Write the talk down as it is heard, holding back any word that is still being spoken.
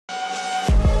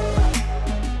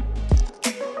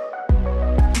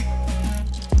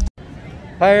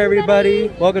Hi everybody,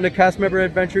 welcome to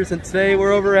CastMemberAdventures, and today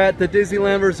we're over at the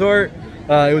Disneyland Resort.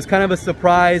 It was kind of a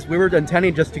surprise. We were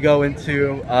intending just to go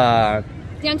into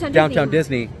downtown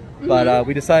Disney, but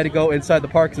we decided to go inside the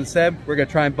parks instead. We're going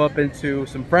to try and bump into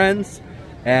some friends,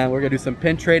 and we're going to do some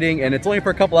pin trading, and it's only for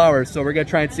a couple hours, so we're going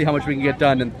to try and see how much we can get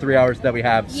done in 3 hours that we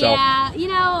have. Yeah, you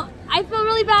know, I feel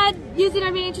really bad using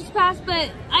our Main Entrance Pass,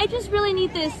 but I just really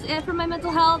need this for my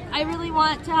mental health. I really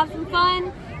want to have some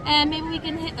fun. And maybe we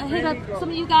can hit up some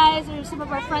of you guys or some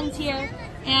of our friends here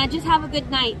and just have a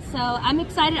good night. So I'm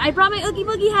excited. I brought my Oogie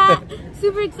Boogie hat.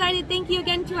 Super excited. Thank you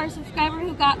again to our subscriber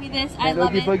who got me this. I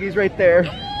love it. Oogie Boogie's right there.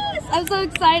 Yes, I'm so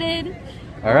excited.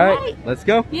 All right, let's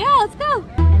go. Yeah, let's go.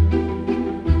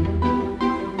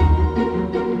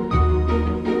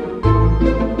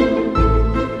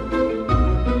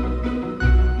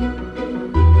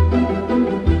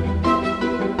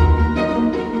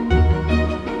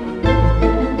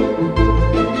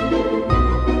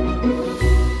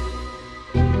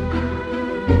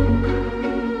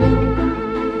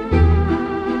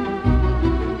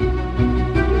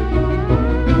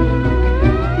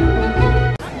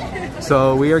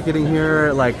 So we are getting here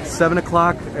at like 7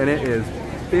 o'clock and it is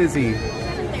busy.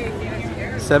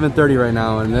 7:30 right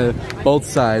now, and both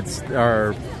sides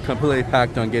are completely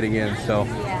packed on getting in. So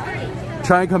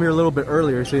try and come here a little bit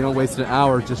earlier so you don't waste an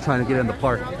hour just trying to get in the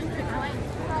park.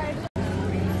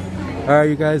 Alright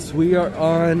you guys, we are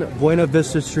on Buena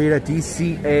Vista Street at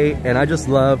DCA, and I just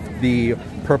love the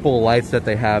purple lights that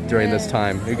they have during this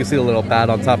time. You can see the little bat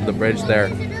on top of the bridge there.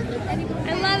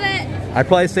 I'd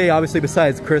probably say, obviously,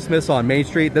 besides Christmas on Main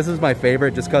Street, this is my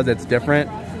favorite just because it's different,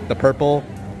 the purple.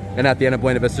 And at the end of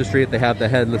Buena Vista Street, they have the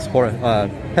headless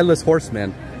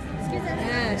horseman.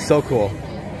 So cool.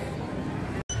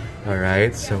 All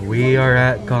right, so we are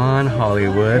at Gone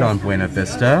Hollywood on Buena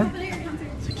Vista.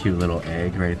 It's a cute little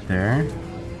egg right there.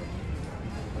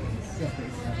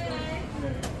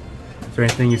 Is there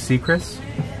anything you see, Chris?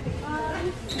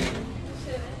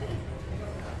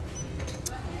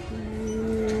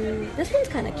 This one's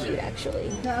kind of cute, actually.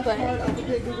 But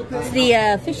it's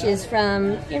the fishes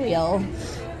from Ariel.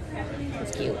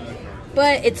 It's cute.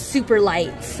 But it's super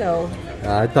light, so...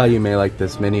 I thought you may like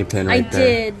this mini pin right there. I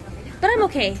did, but I'm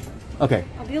okay. Okay.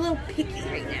 I'll be a little picky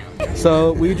right now.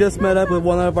 So we just met up with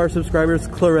one of our subscribers,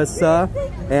 Clarissa,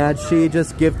 and she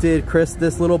just gifted Chris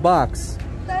this little box.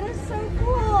 That is so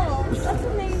cool. That's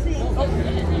amazing.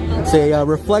 It's a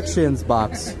reflections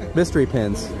box, mystery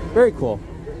pins. Very cool.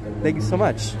 Thank you so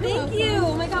much. Thank you.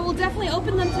 Oh my god, we'll definitely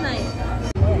open them tonight.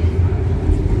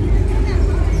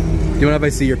 Do you want to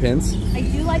see your pins? I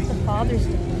do like the Father's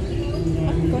Day.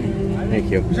 Go ahead. Thank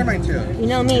you. These are mine too. You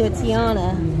know me with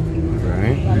Tiana.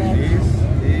 Right.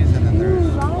 These, and then there's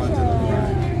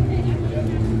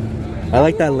I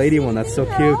like that lady one. That's so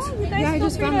cute. Yeah, I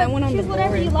just found that one on the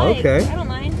whatever you like. Okay. I don't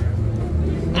mind.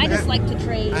 I just like to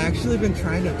trade. I actually been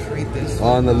trying to trade this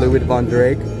on the Louis Von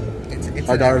Drake. It's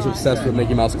our daughter's obsessed with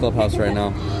Mickey Mouse Clubhouse right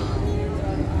now.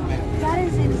 That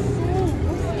is insane.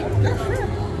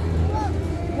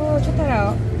 Whoa, check that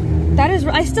out. That is,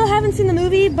 I still haven't seen the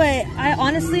movie, but I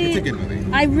honestly, it's a good movie.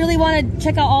 I really want to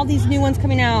check out all these new ones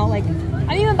coming out. Like,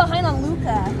 I'm even behind on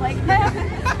Luca. Like,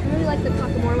 I really like the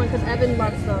Kakamora one because Evan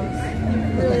loves those.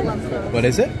 Really loves those. What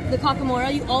is it? The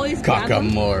Kakamora. You always grab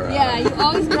them. Kakamora. Yeah, you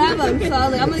always grab them. So I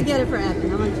was like, I'm gonna get it for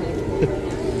Evan. I'm gonna check.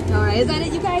 All right, is that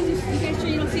it, you guys? You guys sure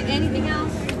you don't see anything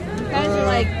else? You guys are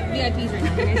like VIPs right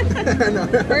now.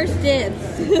 No. First dibs.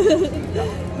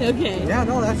 Okay. Yeah,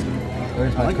 no, that's.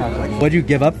 Where's my like what'd you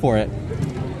give up for it?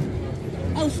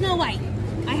 Oh, Snow White.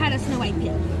 I had a Snow White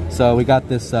pin. So we got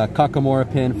this Kakamora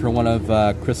pin for one of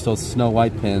Crystal's Snow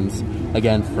White pins,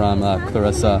 again from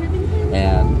Clarissa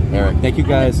and Eric. Thank you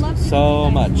guys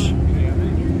so much.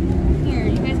 Here,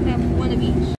 you guys can have one of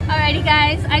each. Alrighty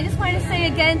guys, I just wanted to say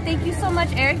again, thank you so much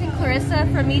Eric and Clarissa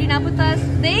for meeting up with us.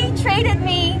 They traded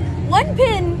me one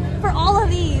pin for all of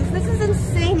these. This is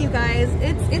insane, you guys.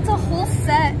 It's a whole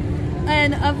set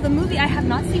and of the movie I have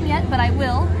not seen yet, but I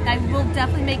will. I will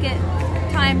definitely make it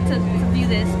time to view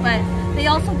this. But they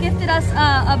also gifted us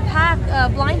a pack, a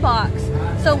blind box.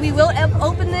 So we will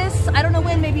open this. I don't know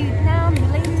when, maybe now, maybe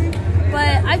later.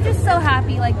 But I'm just so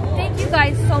happy. Like, thank you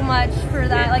guys so much for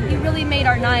that. Like, you really made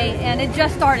our night, and it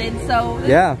just started. So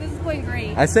this is going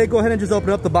great. I say go ahead and just open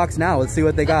up the box now. Let's see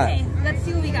what they got. Okay, let's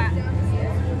see what we got.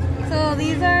 So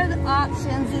these are the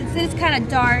options. It's kind of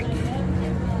dark.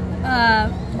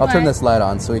 I'll turn this light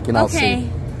on so we can all see.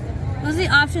 Those are the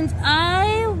options.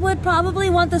 I would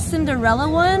probably want the Cinderella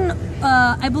one.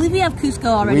 I believe we have Cusco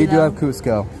already. We do have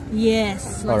Cusco.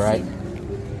 Yes. All right.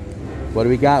 What do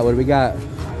we got? What do we got?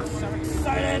 So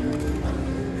excited.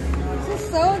 This is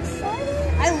so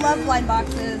exciting. I love blind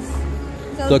boxes.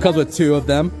 So it comes with 2 of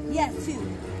them? Yes, 2. Let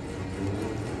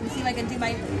me see if I can do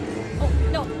my... Oh,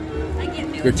 no. I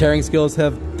can't do it. Your tearing skills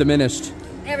have diminished.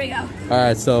 There we go.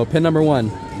 Alright, so pin number 1.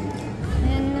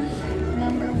 Pin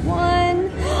number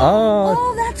 1. Oh.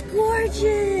 Oh, that's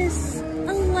gorgeous.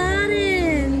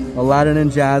 Aladdin. Aladdin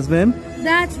and Jasmine.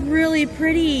 That's really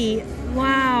pretty.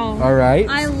 Wow. Alright.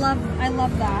 I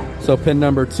love that. So pin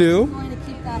number 2. I'm going to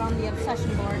keep that on the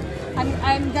obsession board.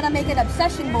 I'm going to make an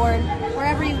obsession board where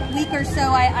every week or so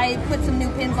I put some new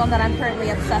pins on that I'm currently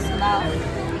obsessed about.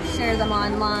 Share them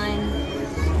online.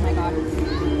 Oh my god.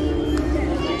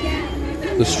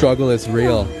 The struggle is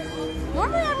real.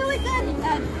 Normally I'm really good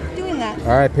at doing that.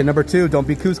 Alright, pin number 2. Don't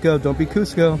be Cusco. Don't be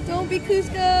Cusco. Don't be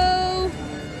Cusco.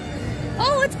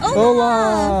 Oh, it's Olaf.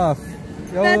 Olaf.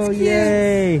 That's Oh, cute.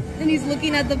 yay. And he's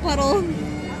looking at the puddle.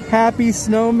 Happy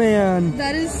snowman.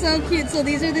 That is so cute. So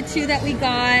these are the 2 that we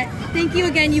got. Thank you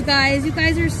again, you guys. You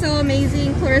guys are so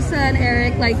amazing. Clarissa and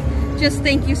Eric, like, just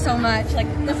thank you so much. Like,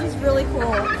 this is really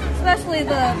cool. Especially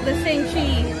the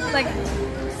Shang-Chi. Like,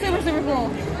 super, super cool.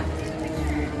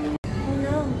 Oh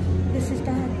no, this is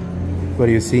done. What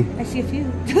do you see? I see a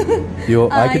few.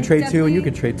 I could trade 2 and you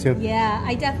could trade 2. Yeah,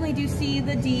 I definitely do see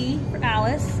the D for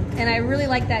Alice. And I really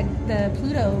like the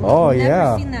Pluto. Oh, I've yeah.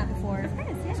 never seen that before.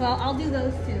 So I'll do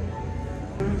those 2.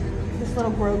 This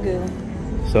little Grogu.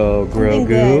 So Something Grogu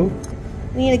good.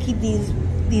 We need to keep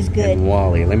these good. and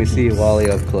Wally. Let me see Wally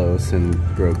up close and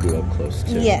Grogu up close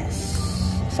too. Yes.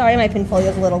 Sorry, my pinfolio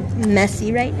is a little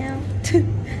messy right now.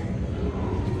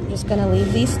 I'm just gonna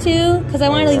leave these 2 because I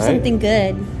want to leave something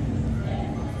good.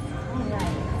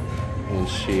 And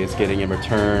she is getting in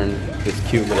return this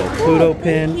cute little Pluto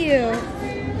pin. Thank you.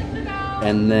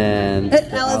 And then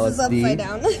Alice is upside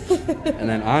down. And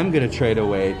then I'm gonna trade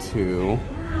away to.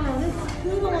 Wow, this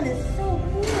Pluto one is so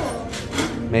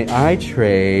cool. May I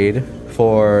trade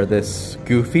for this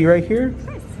Goofy right here?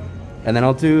 And then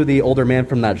I'll do the older man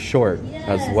from that short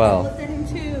as well. I'll send him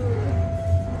too.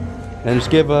 And just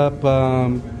give up.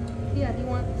 Yeah, do you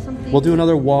want something? We'll do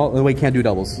another wall. Oh, wait, can't do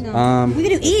doubles. No. We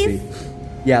could do Eve. See.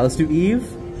 Yeah, let's do Eve.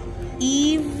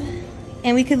 Eve.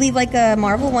 And we could leave like a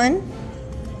Marvel one.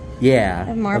 Yeah. I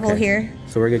have Marvel here.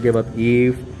 So we're gonna give up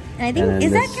Eve. And I think,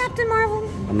 is that Captain Marvel?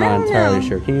 I'm not entirely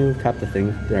sure. Can you tap the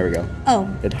thing? There we go. Oh.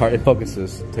 It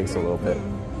focuses. It takes a little bit.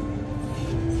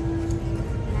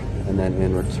 And then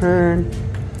in return,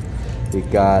 we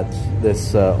got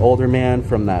this older man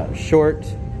from that short.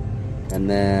 And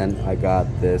then I got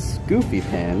this Goofy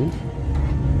pin.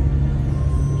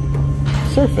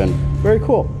 Surfing. Very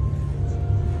cool.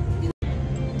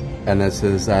 And this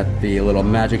is at the little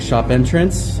magic shop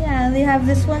entrance. Yeah, they have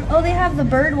this one. Oh, they have the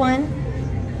bird one.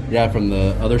 Yeah, from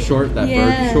the other short, that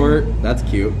bird short. That's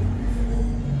cute.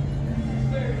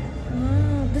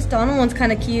 Oh, this Donald one's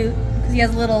kind of cute because he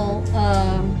has a little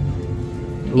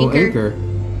anchor.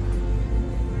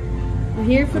 I'm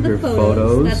here for the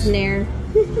photos. That's Nair.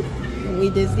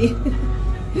 We Disney.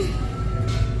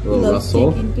 Little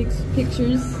Russell. Taking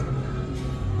pictures.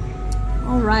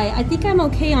 All right, I think I'm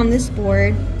okay on this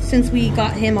board since we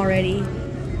got him already,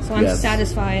 so I'm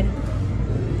satisfied.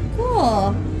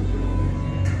 Cool.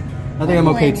 I think I'm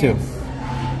okay too.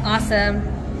 Awesome.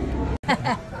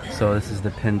 So this is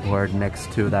the pin board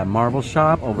next to that Marvel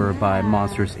shop over by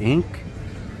Monsters Inc.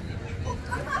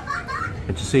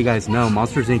 And just so you guys know,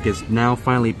 Monsters Inc. is now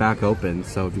finally back open.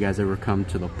 So if you guys ever come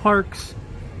to the parks,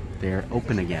 they're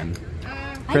open again.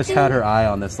 Chris had her eye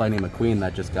on this Lightning McQueen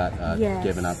that just got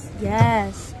given up.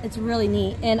 Yes, it's really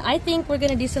neat. And I think we're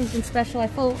going to do something special. I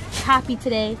feel happy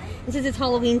today. And since it's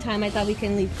Halloween time, I thought we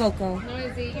can leave Coco.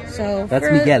 So that's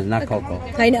Miguel, not Coco.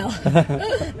 I know.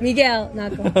 Miguel,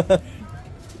 not Coco.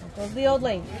 Coco's the old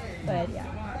lady. But yeah.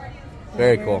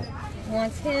 Very cool.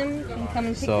 Wants him, you can come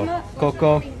and pick him up.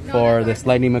 Coco for this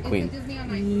Lightning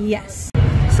McQueen. Yes.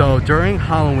 So during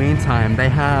Halloween time, they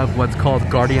have what's called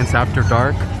Guardians After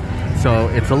Dark. So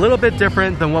it's a little bit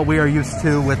different than what we are used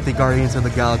to with the Guardians of the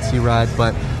Galaxy ride,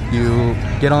 but you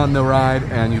get on the ride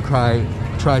and you try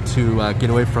to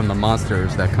get away from the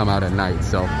monsters that come out at night.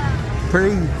 So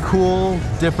pretty cool,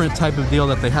 different type of deal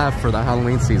that they have for the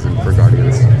Halloween season for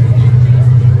Guardians.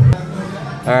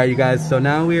 All right, you guys, so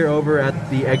now we are over at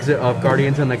the exit of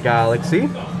Guardians of the Galaxy.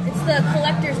 It's the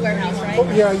collector's warehouse, right? Oh,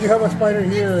 yeah, you have a spider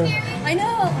here. I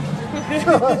know.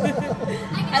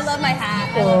 I love my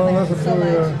hat. I Oh, love that's my hat so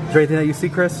much. Is there anything that you see,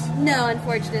 Chris? No,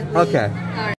 unfortunately. Okay.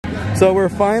 All right. So we're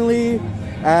finally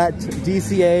at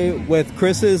DCA with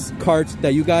Chris's cart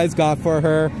that you guys got for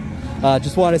her.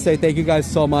 Just want to say thank you guys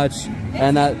so much.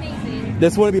 And that amazing.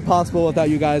 this wouldn't be possible without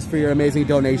you guys for your amazing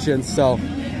donations. So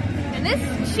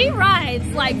She rides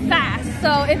like fast.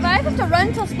 So if I have to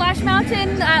run till Splash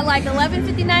Mountain at like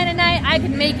 11:59 at night, I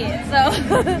can make it. So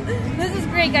this is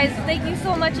great, guys. Thank you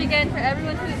so much again for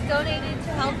everyone who's donated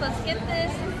to help us get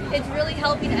this. It's really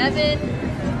helping Evan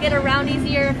get around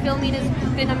easier. Filming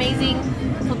has been amazing.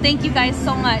 So thank you guys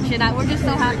so much. And we're just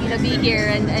so happy to be here,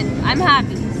 and I'm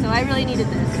happy. So I really needed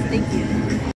this. Thank you.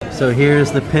 So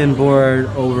here's the pin board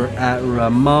over at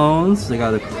Ramon's. They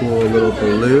got a cool little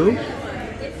blue.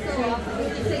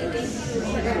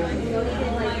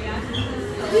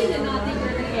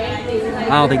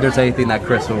 I don't think there's anything that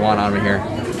Chris would want on here.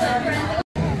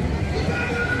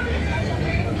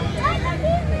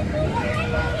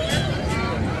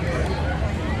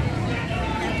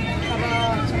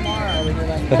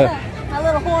 My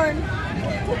little horn.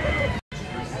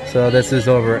 So this is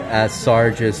over at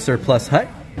Sarge's Surplus Hut.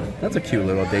 That's a cute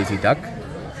little Daisy Duck.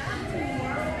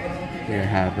 Here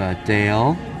have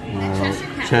Dale,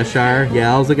 Cheshire.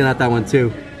 Yeah, I was looking at that one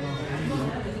too.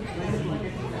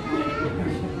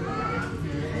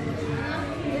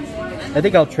 I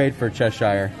think I'll trade for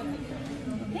Cheshire.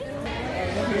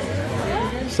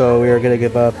 So we are gonna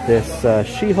give up this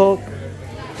She-Hulk.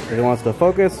 If it wants to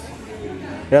focus.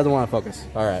 It doesn't want to focus.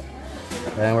 All right.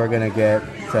 And we're gonna get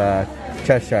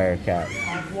Cheshire Cat.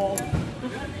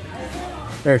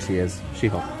 There she is,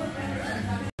 She-Hulk.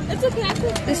 It's okay.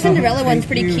 The Cinderella one's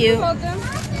pretty cute.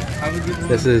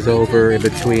 This is over in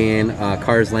between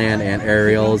Cars Land and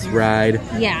Ariel's ride.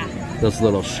 Yeah. Those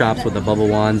little shops with the bubble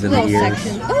wands and the ears.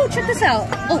 Section. Oh, check this out.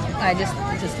 Oh, I just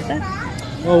did that.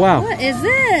 Oh wow. What is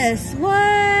this?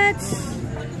 What?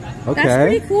 Okay. That's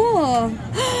pretty cool.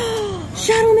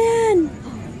 Shadow Man.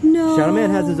 No. Shadow Man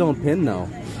has his own pin though.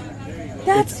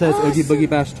 That's It says awesome. Oogie Boogie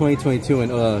Bash 2022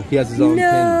 and he has his own pin.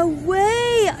 No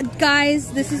way.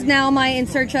 Guys, this is now my in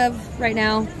search of right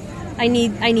now. I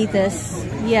need this.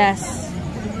 Yes.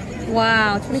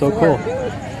 Wow, 24. So cool.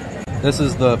 This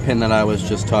is the pin that I was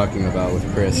just talking about with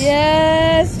Chris.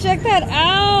 Yes, check that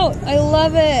out. I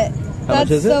love it. How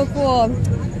much is so it? Cool.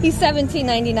 He's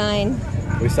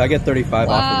 $17.99. I get 35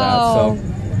 off of that, so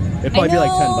it'd probably be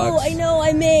like $10. I know,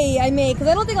 I may, because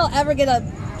I don't think I'll ever get to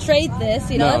trade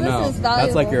this, you know? No, This is valuable.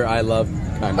 that's like your I love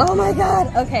kind of. Oh my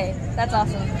god, okay, that's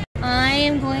awesome. I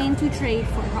am going to trade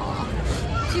for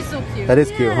her. She's so cute. That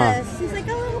is cute, huh? She's like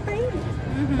a little baby.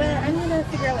 But I'm gonna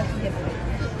figure out what to give her.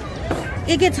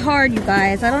 It gets hard, you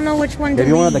guys. I don't know which one to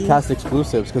Maybe leave. one of the cast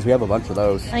exclusives, because we have a bunch of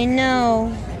those. I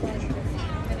know.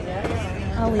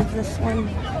 I'll leave this one.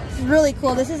 It's really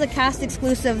cool. This is a cast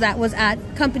exclusive that was at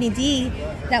Company D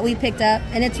that we picked up,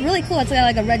 and it's really cool. It's got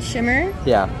like a red shimmer.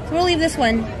 Yeah. So we'll leave this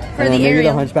one for And the then maybe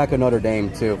Ariel. the Hunchback of Notre Dame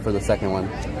too for the second one.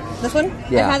 This one?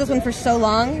 Yeah. I've had this one for so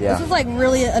long. Yeah. This is like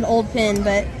really an old pin,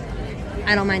 but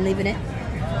I don't mind leaving it.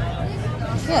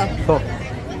 Cool. Cool.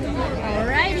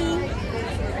 Alrighty.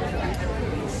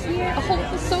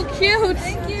 Oh, it's so cute.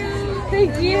 Thank you.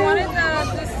 Thank you. You wanted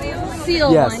the seal?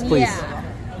 Seal Yes, one, please. yeah.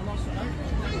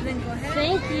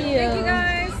 Thank you. Thank you,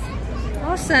 guys.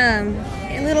 Awesome.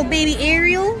 A little baby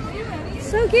Ariel.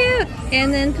 So cute.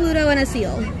 And then Pluto and a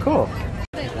seal. Cool.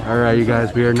 Alright, you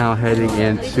guys, we are now heading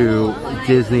into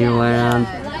Disneyland.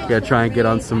 Gonna try and get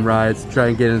on some rides, try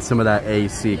and get in some of that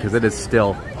AC, because it is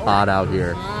still hot out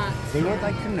here. They would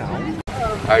like to know.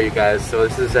 Alright, you guys, so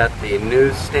this is at the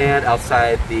newsstand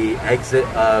outside the exit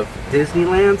of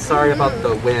Disneyland. Sorry about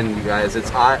the wind, you guys. It's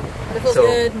hot, so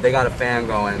good. they got a fan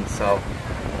going, so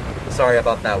sorry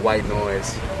about that white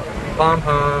noise.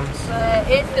 Pom-poms.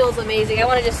 It feels amazing. I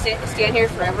want to just stand here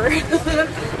forever.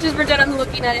 Just pretend I'm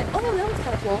looking at it. Oh, that was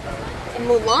kind of cool. And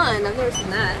Mulan, I've never seen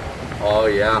that. Oh,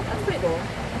 yeah. That's pretty cool.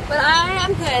 But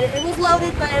I'm good. It was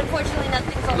loaded, but unfortunately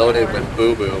nothing's on Loaded board. with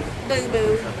boo-boo.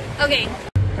 Boo-boo. Okay.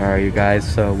 Alright, you guys,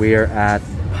 so we are at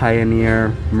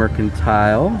Pioneer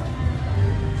Mercantile.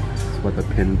 This is what the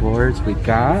pin boards we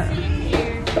got.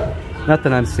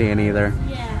 Nothing I'm seeing either.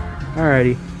 Yeah.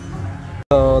 Alrighty.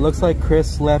 So it looks like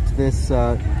Chris left this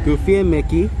Goofy and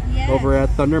Mickey over at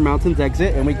Thunder Mountain's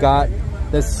exit, and we got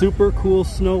this super cool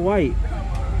Snow White.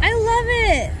 I love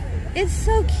it. It's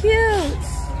so cute.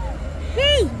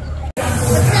 Hey.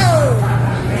 Let's go.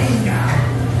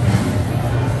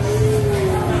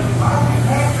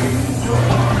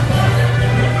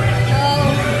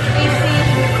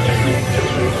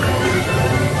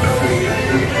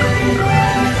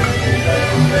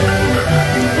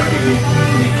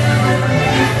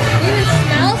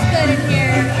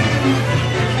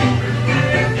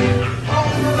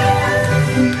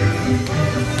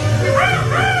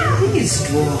 These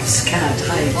dwarfs can't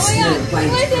hide Snow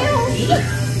White from me.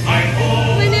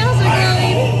 My nails are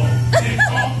glowing.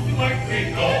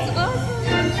 That's awesome.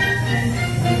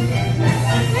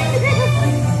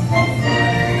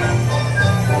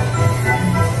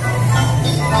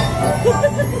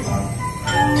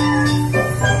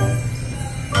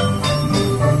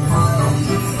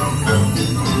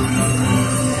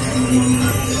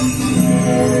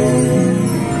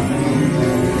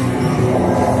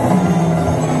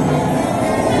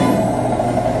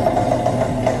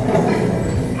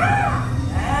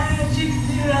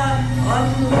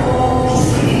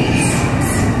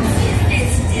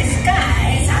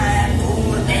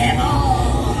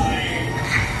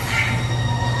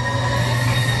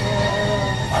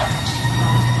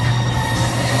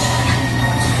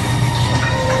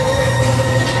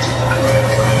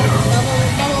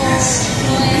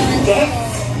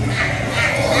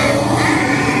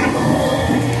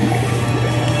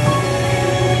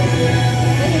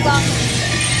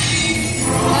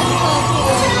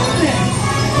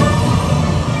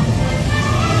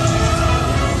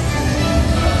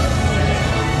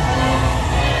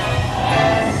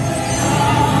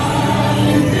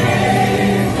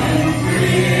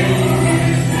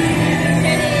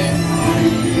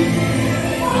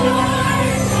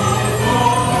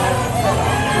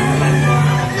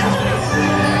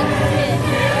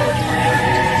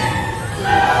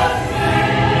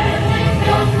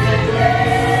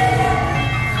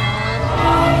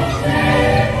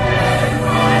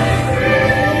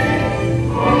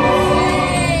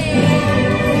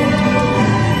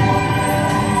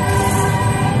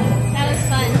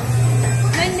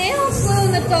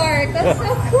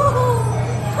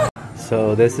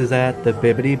 So this is at the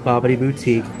Bibbidi Bobbidi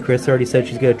Boutique. Chris already said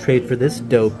she's gonna trade for this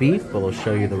dopey, but we'll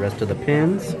show you the rest of the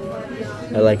pins.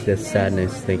 I like this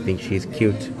sadness. They think she's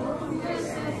cute.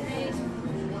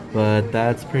 But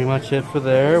that's pretty much it for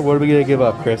there. What are we gonna give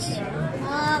up, Chris?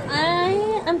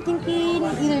 I'm thinking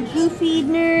either Goofy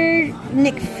Nerd,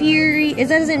 Nick Fury. Is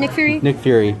it Nick Fury? Nick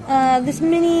Fury. This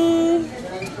mini.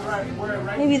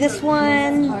 Maybe this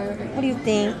one. What do you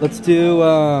think? Let's do,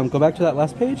 go back to that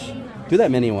last page. Do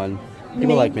that mini one.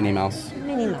 People like Minnie Mouse.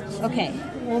 Minnie Mouse. Okay,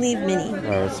 we'll leave Minnie.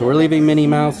 Alright, so we're leaving Minnie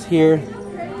Mouse here.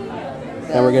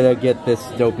 And we're gonna get this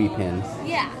dopey pin.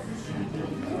 Yeah.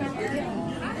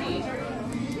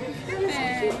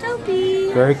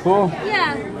 Dopey. Very cool.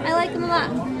 Yeah, I like them a lot.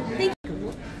 Thank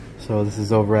you. So this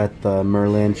is over at the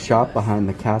Merlin shop behind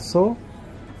the castle.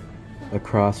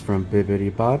 Across from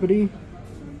Bibbidi Bobbidi.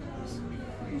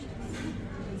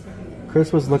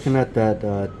 Chris was looking at that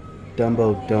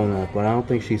Dumbo donut, but I don't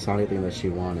think she saw anything that she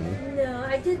wanted. No,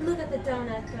 I did look at the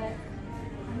donut, but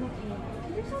I'm okay.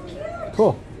 They're so cute.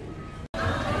 Cool.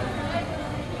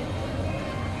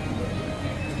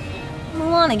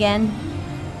 Mulan again.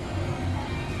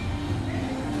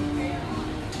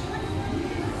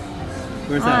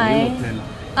 Where's that little pin?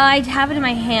 I have it in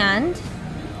my hand.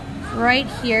 Right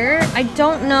here. I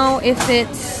don't know if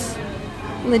it's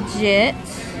legit.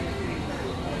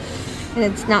 And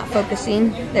it's not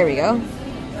focusing. There we go.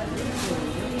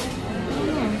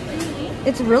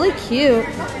 It's really cute.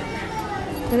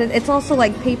 But it's also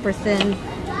like paper thin.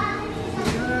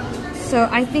 So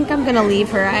I think I'm gonna leave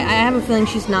her. I have a feeling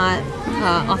she's not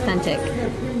authentic.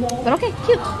 But okay,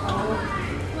 cute.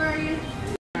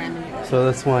 So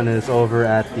this one is over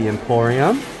at the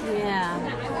Emporium. Yeah.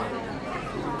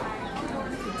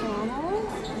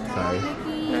 Sorry.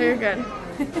 No, you're good.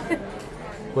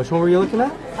 Which one were you looking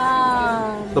at?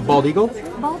 The Bald Eagle?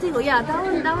 Bald Eagle, yeah,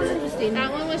 that was interesting.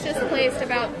 That one was just placed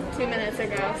about 2 minutes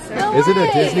ago. So. No Is it a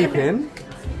way. Disney pin?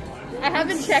 I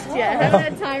haven't checked yet. I haven't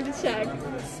had time to check.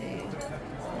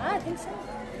 I think so.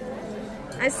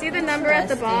 I see the number at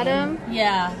the bottom.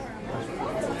 Yeah.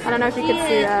 I don't know if you can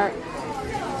see that.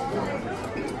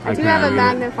 I do have a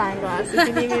magnifying glass if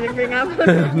you need me to bring up.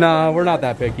 No, we're not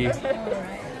that picky.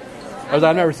 I've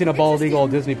never seen a Bald Eagle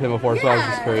Disney pin before, so I was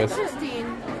just curious. Interesting.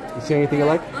 You see anything you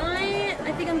like?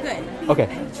 I think I'm good. Okay.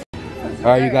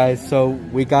 Alright, you guys, so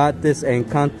we got this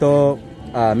Encanto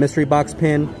mystery box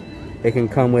pin. It can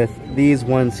come with these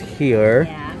ones here.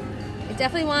 Yeah. I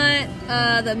definitely want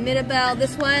the Mirabelle,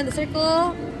 this one, the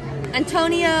circle,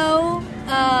 Antonio,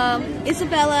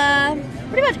 Isabella,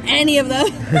 pretty much any of them.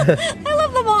 I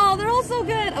love them all. They're all so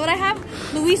good. But I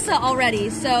have Luisa already,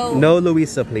 so... No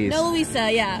Luisa, please. No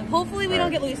Luisa, yeah. Hopefully we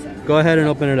don't get Luisa. Go ahead and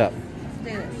open it up.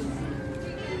 Look at this.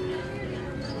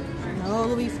 No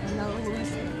Luisa, no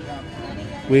Luisa.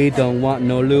 We don't want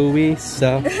no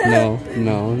Luisa. No,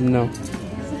 no, no. This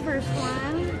is the first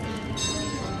one.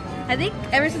 I think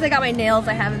ever since I got my nails,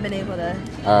 I haven't been able to...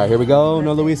 Alright, here we go.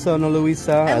 No Luisa, no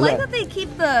Luisa. I like that they keep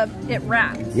it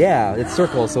wrapped. Yeah, it's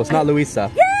circles, so it's not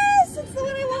Luisa. Yes! It's the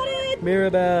one I wanted!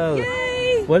 Mirabelle.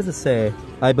 Yay! What does it say?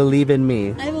 I believe in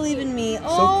me. I believe in me.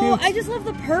 Oh, cute. I just love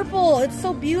the purple. It's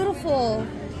so beautiful.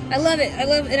 I love it. I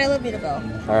love Mirabelle.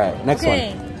 Alright, next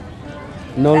Okay. one.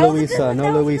 No That was a Luisa, good one. no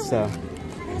That was a good Luisa.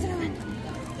 That was a good one.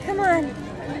 Come on.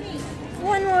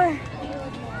 One more.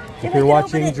 If you're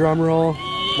watching, drum roll.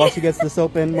 While she gets this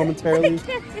open momentarily. These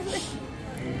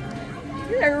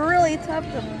are really tough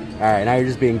to... Alright, now you're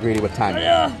just being greedy with time.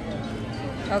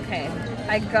 Okay,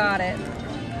 I got it.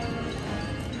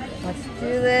 Let's do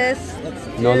this. Let's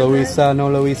do No this. Luisa, no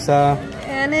Luisa.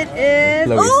 And it is...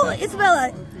 Luisa. Oh,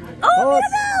 Isabella. Oh,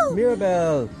 it's Mirabelle.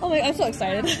 Mirabelle. Oh my, I'm so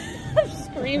excited. I'm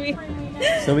screaming.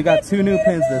 So we got two new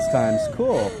pins this time. It's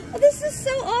cool. This is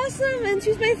so awesome, and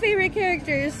she's my favorite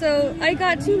character, so I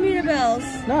got 2 Mirabelles.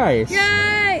 Nice.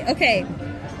 Yay! Okay.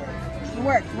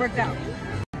 Worked out.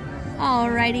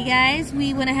 Alrighty guys,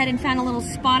 we went ahead and found a little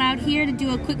spot out here to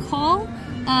do a quick haul.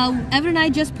 Evan and I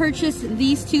just purchased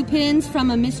these 2 pins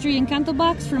from a mystery Encanto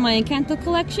box for my Encanto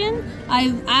collection.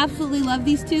 I absolutely love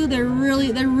these 2. They're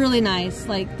really nice.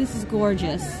 Like, this is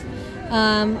gorgeous.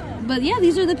 But yeah,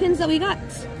 these are the pins that we got.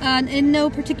 In no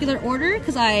particular order,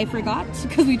 because I forgot,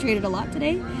 because we traded a lot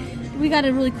today. We got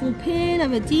a really cool pin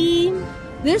of a D.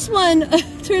 This one,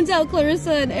 turns out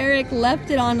Clarissa and Eric left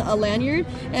it on a lanyard,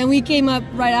 and we came up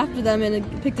right after them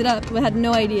and picked it up. We had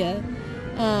no idea.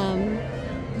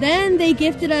 Then they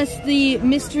gifted us the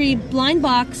mystery blind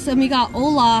box, and we got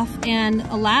Olaf and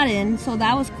Aladdin, so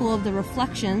that was cool, of the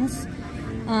reflections.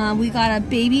 We got a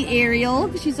baby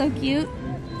Ariel, she's so cute.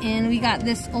 And we got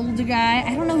this older guy.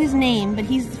 I don't know his name, but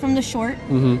he's from the short.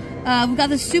 We've got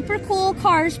the super cool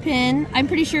Cars pin. I'm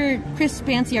pretty sure Chris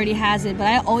Fancy already has it, but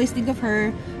I always think of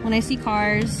her when I see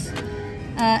Cars.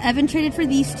 Evan traded for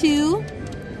these two.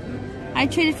 I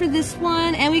traded for this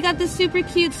one. And we got the super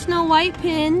cute Snow White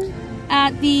pin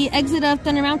at the exit of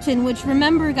Thunder Mountain, which,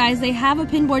 remember guys, they have a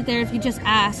pin board there if you just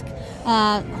ask.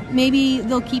 Maybe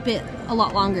they'll keep it a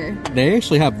lot longer. They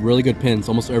actually have really good pins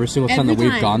almost every single time that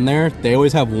we've gone there. They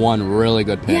always have one really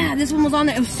good pin. Yeah, this one was on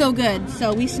there. It was so good,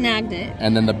 so we snagged it.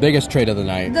 And then the biggest trade of the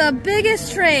night. The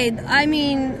biggest trade, I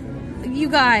mean, you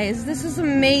guys, this is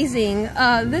amazing.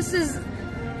 This is,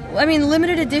 I mean,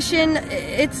 limited edition.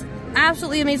 It's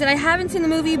absolutely amazing. I haven't seen the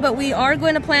movie, but we are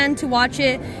going to plan to watch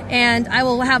it, and I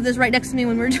will have this right next to me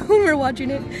when we're watching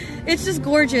it. It's just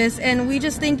gorgeous, and we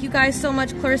just thank you guys so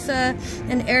much, Clarissa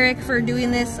and Eric, for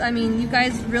doing this. I mean, you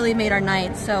guys really made our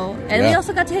night. So, and we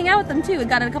also got to hang out with them too. We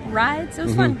got on a couple rides. It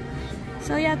was fun.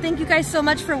 So yeah, thank you guys so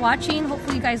much for watching.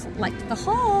 Hopefully you guys liked the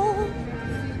haul.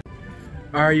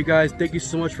 Alright you guys, thank you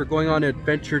so much for going on an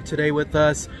adventure today with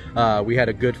us. We had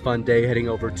a good fun day heading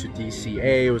over to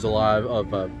DCA. It was a lot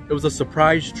of, it was a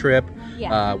surprise trip.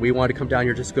 Yeah. We wanted to come down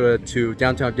here just go to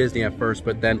downtown Disney at first,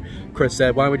 but then Chris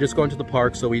said, why don't we just go into the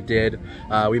park? So we did.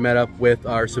 We met up with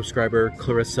our subscriber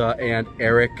Clarissa and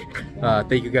Eric.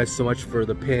 Thank you guys so much for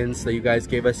the pins that you guys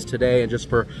gave us today and just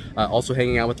for also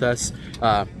hanging out with us.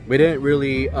 We didn't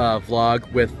really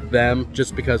vlog with them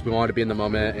just because we wanted to be in the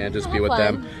moment and just be with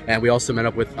them. And we also met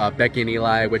up with Becky and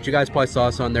Eli, which you guys probably saw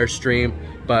us on their stream,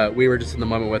 but we were just in the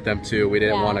moment with them too. We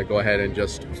didn't want to go ahead and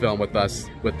just film with us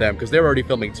with them because they were already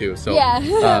filming too. So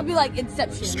it'd be like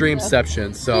Inception.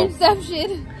 Streamception. So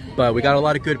Streamception. But we got a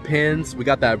lot of good pins. We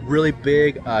got that really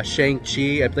big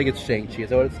Shang-Chi. I think it's Shang-Chi.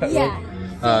 Is that what it's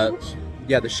called?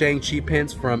 Yeah, the Shang-Chi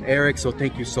pins from Eric, so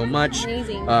thank you so much.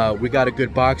 Amazing. We got a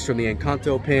good box from the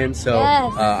Encanto pin, so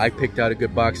I picked out a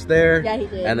good box there. Yeah, he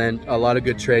did. And then a lot of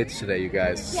good trades today, you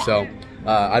guys. Yeah. So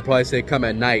I'd probably say come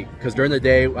at night, because during the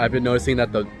day, I've been noticing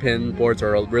that the pin boards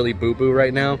are really boo-boo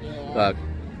right now.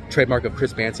 Trademark of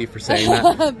Chris Fancy for saying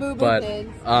that. Boo-boo but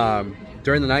pins.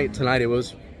 During the night, tonight, it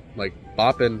was like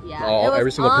bopping. Yeah,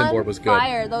 every single pin board was good.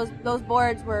 Fire. Those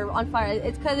boards were on fire.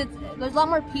 It's because there's a lot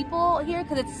more people here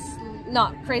because it's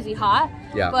not crazy hot.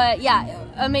 Yeah. But yeah,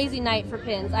 amazing night for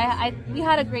pins. We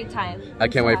had a great time. I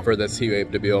can't wait for this heat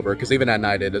wave to be over because even at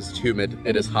night it is humid.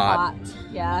 It is hot.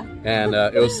 Yeah. And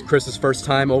it was Chris's first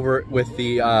time over with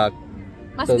the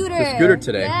my scooter. The scooter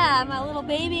today. Yeah, my little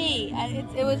baby.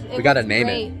 We gotta name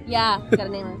it. Yeah, we gotta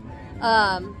name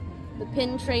her. The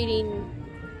pin trading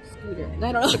scooter.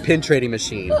 I don't know. The pin trading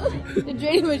machine. The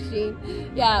trading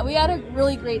machine. Yeah, we had a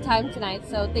really great time tonight.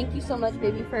 So thank you so much,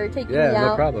 baby, for taking me out. Yeah,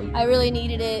 no problem. I really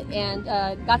needed it and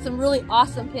got some really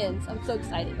awesome pins. I'm so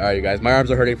excited. All right, you guys. My arms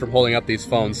are hurting from holding up these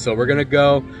phones. So we're going to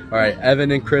go. All right,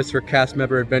 Evan and Chris for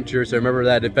CastMemberAdventures. So remember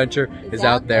that adventure is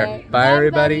out there. Bye,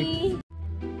 everybody.